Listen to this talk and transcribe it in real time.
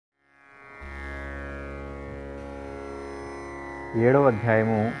7వ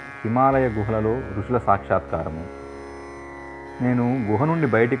అధ్యాయము హిమాలయ గుహలలో ఋషుల సాక్షాత్కారము. నేను గుహ నుండి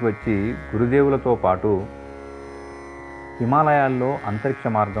బయటికి వచ్చి గురుదేవులతో పాటు హిమాలయాల్లో అంతరిక్ష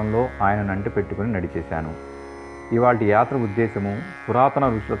మార్గంలో ఆయనను అంటి పెట్టుకుని నడిచేశాను. ఇవాల్టి యాత్ర ఉద్దేశము పురాతన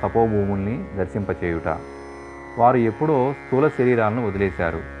ఋషుల తపోభూముల్ని దర్శింపచేయుట. వారు ఎప్పుడో స్థూల శరీరాలను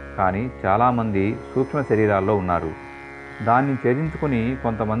వదిలేశారు, కానీ చాలామంది సూక్ష్మ శరీరాల్లో ఉన్నారు. దాన్ని ఛేదించుకుని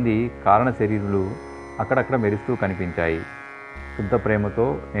కొంతమంది కారణ శరీరులు అక్కడక్కడ మెరుస్తూ కనిపించాయి. శుద్ధ ప్రేమతో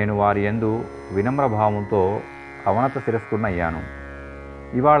నేను వారి యందు వినమ్ర భావంతో అవనత శిరస్కుడినయ్యాను.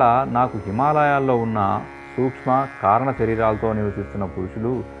 ఇవాళ నాకు హిమాలయాల్లో ఉన్న సూక్ష్మ కారణ శరీరాలతో నివసిస్తున్న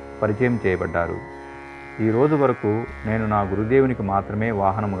పురుషులు పరిచయం చేయబడ్డారు. ఈ రోజు వరకు నేను నా గురుదేవునికి మాత్రమే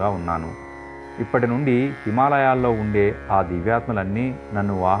వాహనముగా ఉన్నాను. ఇప్పటి నుండి హిమాలయాల్లో ఉండే ఆ దివ్యాత్మలన్నీ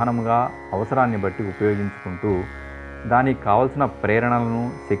నన్ను వాహనముగా అవసరాన్ని బట్టి ఉపయోగించుకుంటూ దానికి కావలసిన ప్రేరణలను,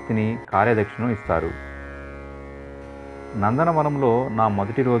 శక్తిని, కార్యదక్షను ఇస్తారు. నందనవనంలో నా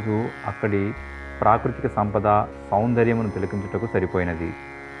మొదటి రోజు అక్కడి ప్రాకృతిక సంపద, సౌందర్యమును తిలకించుటకు సరిపోయినది.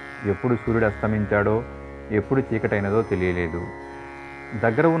 ఎప్పుడు సూర్యుడు అస్తమించాడో, ఎప్పుడు చీకటైనదో తెలియలేదు.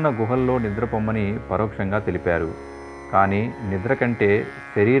 దగ్గర ఉన్న గుహల్లో నిద్రపొమ్మని పరోక్షంగా తెలిపారు. కానీ నిద్ర కంటే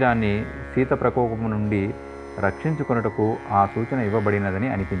శరీరాన్ని శీత ప్రకోపము నుండి రక్షించుకొనుటకు ఆ సూచన ఇవ్వబడినదని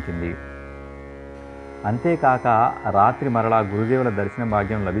అనిపించింది. అంతేకాక రాత్రి మరలా గురుదేవుల దర్శన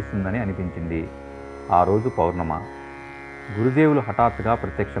భాగ్యం లభిస్తుందని అనిపించింది. ఆ రోజు పౌర్ణమ. గురుదేవులు హఠాత్తుగా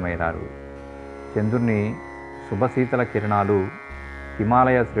ప్రత్యక్షమయ్యారు. చంద్రుని శుభశీతల కిరణాలు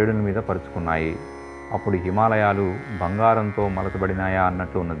హిమాలయ శ్రేణుల మీద పరుచుకున్నాయి. అప్పుడు హిమాలయాలు బంగారంతో మలచబడినాయా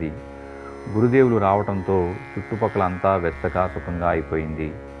అన్నట్లు ఉన్నది. గురుదేవులు రావటంతో చుట్టుపక్కలంతా వెచ్చగా సుఖంగా అయిపోయింది.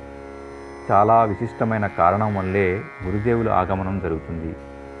 చాలా విశిష్టమైన కారణం వల్లే గురుదేవుల ఆగమనం జరుగుతుంది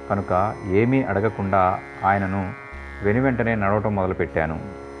కనుక ఏమీ అడగకుండా ఆయనను వెనువెంటనే నడవటం మొదలుపెట్టాను.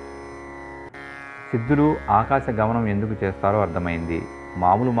 సిద్ధులు ఆకాశ గమనం ఎందుకు చేస్తారో అర్థమైంది.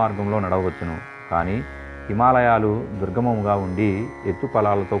 మామూలు మార్గంలో నడవచ్చును, కానీ హిమాలయాలు దుర్గమముగా ఉండి ఎత్తు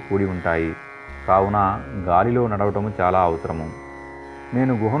పొలాలతో కూడి ఉంటాయి. కావున గాలిలో నడవటము చాలా అవసరము.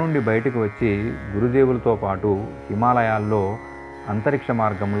 నేను గుహ నుండి బయటకు వచ్చి గురుదేవులతో పాటు హిమాలయాల్లో అంతరిక్ష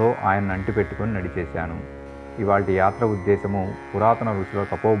మార్గంలో ఆయన అంటిపెట్టుకుని నడిచేశాను. ఇవాల్టి యాత్ర ఉద్దేశము పురాతన ఋషుల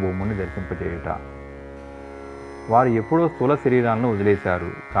తపోభూముని దర్శింపచేయుట. వారు ఎప్పుడో స్థూల శరీరాలను వదిలేశారు,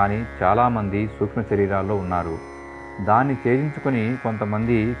 కానీ చాలామంది సూక్ష్మ శరీరాల్లో ఉన్నారు. దాన్ని ఛేదించుకొని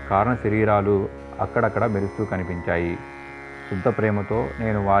కొంతమంది కారణ శరీరాలు అక్కడక్కడ మెరుస్తూ కనిపించాయి. శుద్ధ ప్రేమతో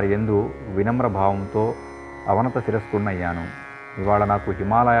నేను వారి యందు వినమ్ర భావంతో అవనత శిరస్కుడినయ్యాను. ఇవాళ నాకు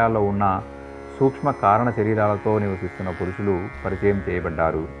హిమాలయాల్లో ఉన్న సూక్ష్మ కారణ శరీరాలతో నివసిస్తున్న పురుషులు పరిచయం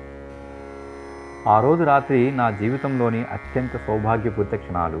చేయబడ్డారు. ఆ రోజు రాత్రి నా జీవితంలోని అత్యంత సౌభాగ్యపూరిత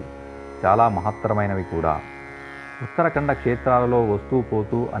క్షణాలు, చాలా మహత్తరమైనవి కూడా. ఉత్తరాఖండ క్షేత్రాలలో వస్తూ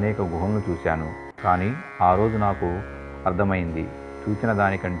పోతూ అనేక గుహలను చూశాను, కానీ ఆ రోజు నాకు అర్థమైంది, చూసిన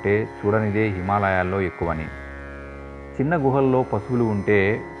దానికంటే చూడనిదే హిమాలయాల్లో ఎక్కువని. చిన్న గుహల్లో పశువులు ఉంటే,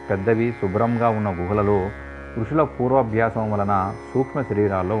 పెద్దవి శుభ్రంగా ఉన్న గుహలలో ఋషుల పూర్వాభ్యాసం వలన సూక్ష్మ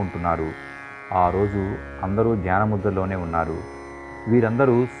శరీరాల్లో ఉంటున్నారు. ఆ రోజు అందరూ ధ్యానముద్రలోనే ఉన్నారు.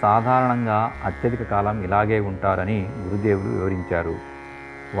 వీరందరూ సాధారణంగా అత్యధిక కాలం ఇలాగే ఉంటారని గురుదేవులు వివరించారు.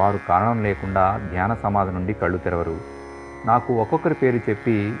 వారు కారణం లేకుండా ధ్యాన సమాధి నుండి కళ్ళు తెరవరు. నాకు ఒక్కొక్కరి పేరు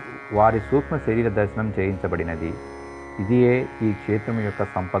చెప్పి వారి సూక్ష్మ శరీర దర్శనం చేయించబడినది. ఇదియే ఈ క్షేత్రం యొక్క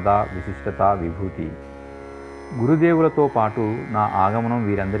సంపద, విశిష్టత, విభూతి. గురుదేవులతో పాటు నా ఆగమనం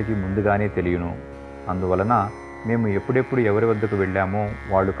వీరందరికీ ముందుగానే తెలియను. అందువలన మేము ఎప్పుడెప్పుడు ఎవరి వద్దకు వెళ్ళామో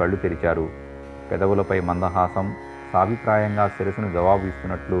వాళ్ళు కళ్ళు తెరిచారు. పెదవులపై మందహాసం, సాభిప్రాయంగా శిరస్సును జవాబు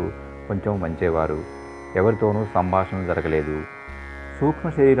ఇస్తున్నట్లు కొంచెం వంచేవారు. ఎవరితోనూ సంభాషణ జరగలేదు. సూక్ష్మ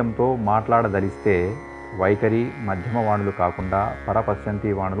శరీరంతో మాట్లాడదలిస్తే వైఖరి, మధ్యమ వాణులు కాకుండా పరపశ్చంతి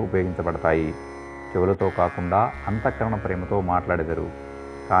వాణులు ఉపయోగించబడతాయి. చెవులతో కాకుండా అంతఃకరణ ప్రేమతో మాట్లాడెదరు.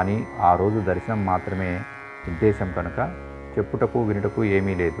 కానీ ఆ రోజు దర్శనం మాత్రమే ఉద్దేశం కనుక చెప్పుటకు వినుటకు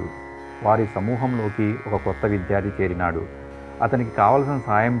ఏమీ లేదు. వారి సమూహంలోకి ఒక కొత్త విద్యార్థి చేరినాడు. అతనికి కావలసిన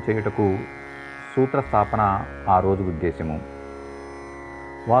సాయం చేయుటకు సూత్రస్థాపన ఆ రోజు ఉద్దేశము.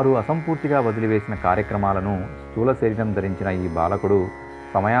 వారు అసంపూర్తిగా వదిలివేసిన కార్యక్రమాలను స్థూల శరీరం ధరించిన ఈ బాలకుడు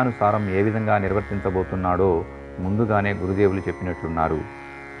సమయానుసారం ఏ విధంగా నిర్వర్తించబోతున్నాడో ముందుగానే గురుదేవులు చెప్పినట్లున్నారు.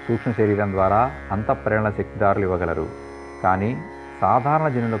 సూక్ష్మ శరీరం ద్వారా అంతఃప్రేరణ శక్తిదారులు ఇవ్వగలరు, కానీ సాధారణ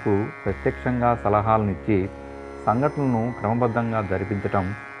జనులకు ప్రత్యక్షంగా సలహాలనిచ్చి సంఘటనలను క్రమబద్ధంగా జరిపించటం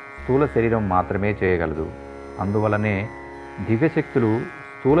స్థూల శరీరం మాత్రమే చేయగలదు. అందువలనే దివ్యశక్తులు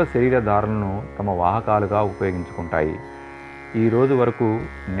స్థూల శరీరధారులను తమ వాహకాలుగా ఉపయోగించుకుంటాయి. ఈ రోజు వరకు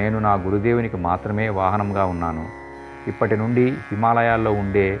నేను నా గురుదేవునికి మాత్రమే వాహనంగా ఉన్నాను. ఇప్పటి నుండి హిమాలయాల్లో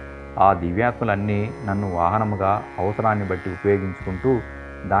ఉండే ఆ దివ్యాత్మలన్నీ నన్ను వాహనముగా అవసరాన్ని బట్టి ఉపయోగించుకుంటూ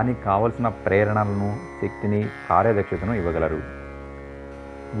దానికి కావలసిన ప్రేరణలను, శక్తిని, కార్యదక్షతను ఇవ్వగలరు.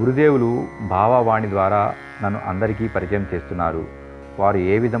 గురుదేవులు భావవాణి ద్వారా నన్ను అందరికీ పరిచయం చేస్తున్నారు. వారు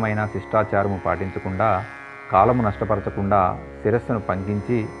ఏ విధమైన శిష్టాచారము పాటించకుండా, కాలము నష్టపరచకుండా శిరస్సును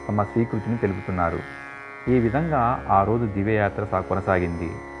పంకించి తమ స్వీకృతిని తెలుపుతున్నారు. ఈ విధంగా ఆ రోజు దివ్యయాత్ర కొనసాగింది.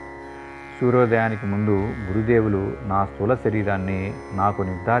 సూర్యోదయానికి ముందు గురుదేవులు నా స్థూల శరీరాన్ని నాకు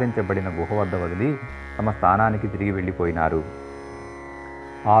నిర్ధారించబడిన గుహ వద్ద వదిలి తమ స్థానానికి తిరిగి వెళ్ళిపోయినారు.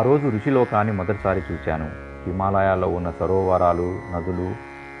 ఆ రోజు ఋషిలోకాన్ని మొదటిసారి చూశాను. హిమాలయాల్లో ఉన్న సరోవరాలు,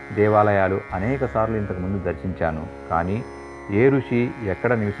 నదులు, దేవాలయాలు అనేకసార్లు ఇంతకుముందు దర్శించాను. కానీ ఏ ఋషి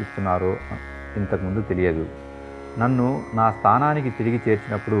ఎక్కడ నివసిస్తున్నారో ఇంతకుముందు తెలియదు. నన్ను నా స్థానానికి తిరిగి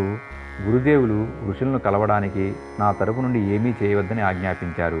చేర్చినప్పుడు గురుదేవులు ఋషులను కలవడానికి నా తరపు నుండి ఏమీ చేయవద్దని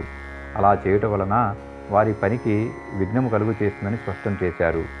ఆజ్ఞాపించారు. అలా చేయటం వలన వారి పనికి విఘ్నము కలుగు చేస్తుందని స్పష్టం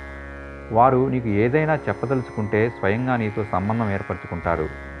చేశారు. వారు నీకు ఏదైనా చెప్పదలుచుకుంటే స్వయంగా నీతో సంబంధం ఏర్పరచుకుంటారు.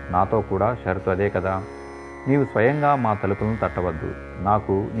 నాతో కూడా షరతు అదే కదా. నీవు స్వయంగా మా తలుపులను తట్టవద్దు.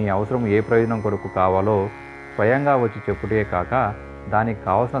 నాకు నీ అవసరం ఏ ప్రయోజనం కొరకు కావాలో స్వయంగా వచ్చి చెప్పుటే కాక దానికి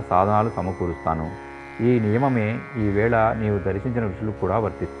కావలసిన సాధనాలు సమకూరుస్తాను. ఈ నియమమే ఈవేళ నీవు దర్శించిన ఋషులకు కూడా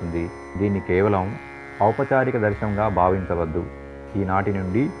వర్తిస్తుంది. దీన్ని కేవలం ఔపచారిక దర్శనంగా భావించవద్దు. ఈనాటి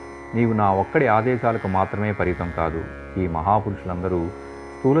నుండి నీవు నా ఒక్కడి ఆదేశాలకు మాత్రమే పరిమితం కాదు. ఈ మహాపురుషులందరూ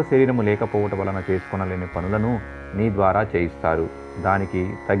స్థూల శరీరము లేకపోవటం వలన చేసుకొనలేని పనులను నీ ద్వారా చేయిస్తారు.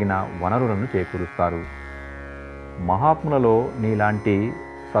 దానికి తగిన వనరులను చేకూరుస్తారు. మహాత్ములలో నీలాంటి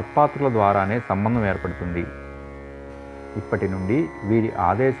సత్పాత్రుల ద్వారానే సంబంధం ఏర్పడుతుంది. ఇప్పటి నుండి వీరి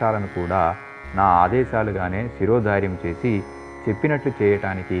ఆదేశాలను కూడా నా ఆదేశాలుగానే శిరోధార్యం చేసి చెప్పినట్లు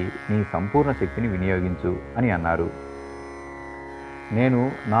చేయటానికి నీ సంపూర్ణ శక్తిని వినియోగించు అని అన్నారు.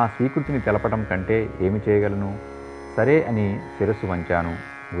 నేను నా స్వీకృతిని తెలపటం కంటే ఏమి చేయగలను? సరే అని శిరస్సు వంచాను.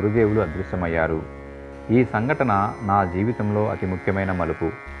 గురుదేవులు అదృశ్యమయ్యారు. ఈ సంఘటన నా జీవితంలో అతి ముఖ్యమైన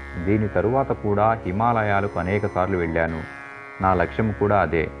మలుపు. దీని తరువాత కూడా హిమాలయాలకు అనేకసార్లు వెళ్ళాను. నా లక్ష్యం కూడా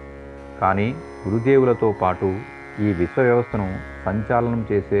అదే. కానీ గురుదేవులతో పాటు ఈ విశ్వ వ్యవస్థను సంచాలనం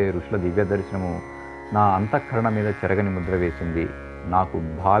చేసే ఋషుల దివ్య దర్శనము నా అంతఃకరణ మీద చెరగని ముద్ర వేసింది. నాకు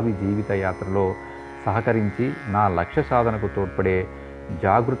భావి జీవిత యాత్రలో సహకరించి నా లక్ష్య సాధనకు తోడ్పడే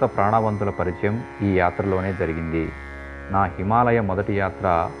జాగృత ప్రాణవంతుల పరిచయం ఈ యాత్రలోనే జరిగింది. నా హిమాలయ మొదటి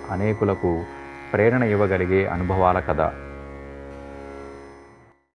యాత్ర అనేకులకు ప్రేరణ ఇవ్వగలిగే అనుభవాల కథ.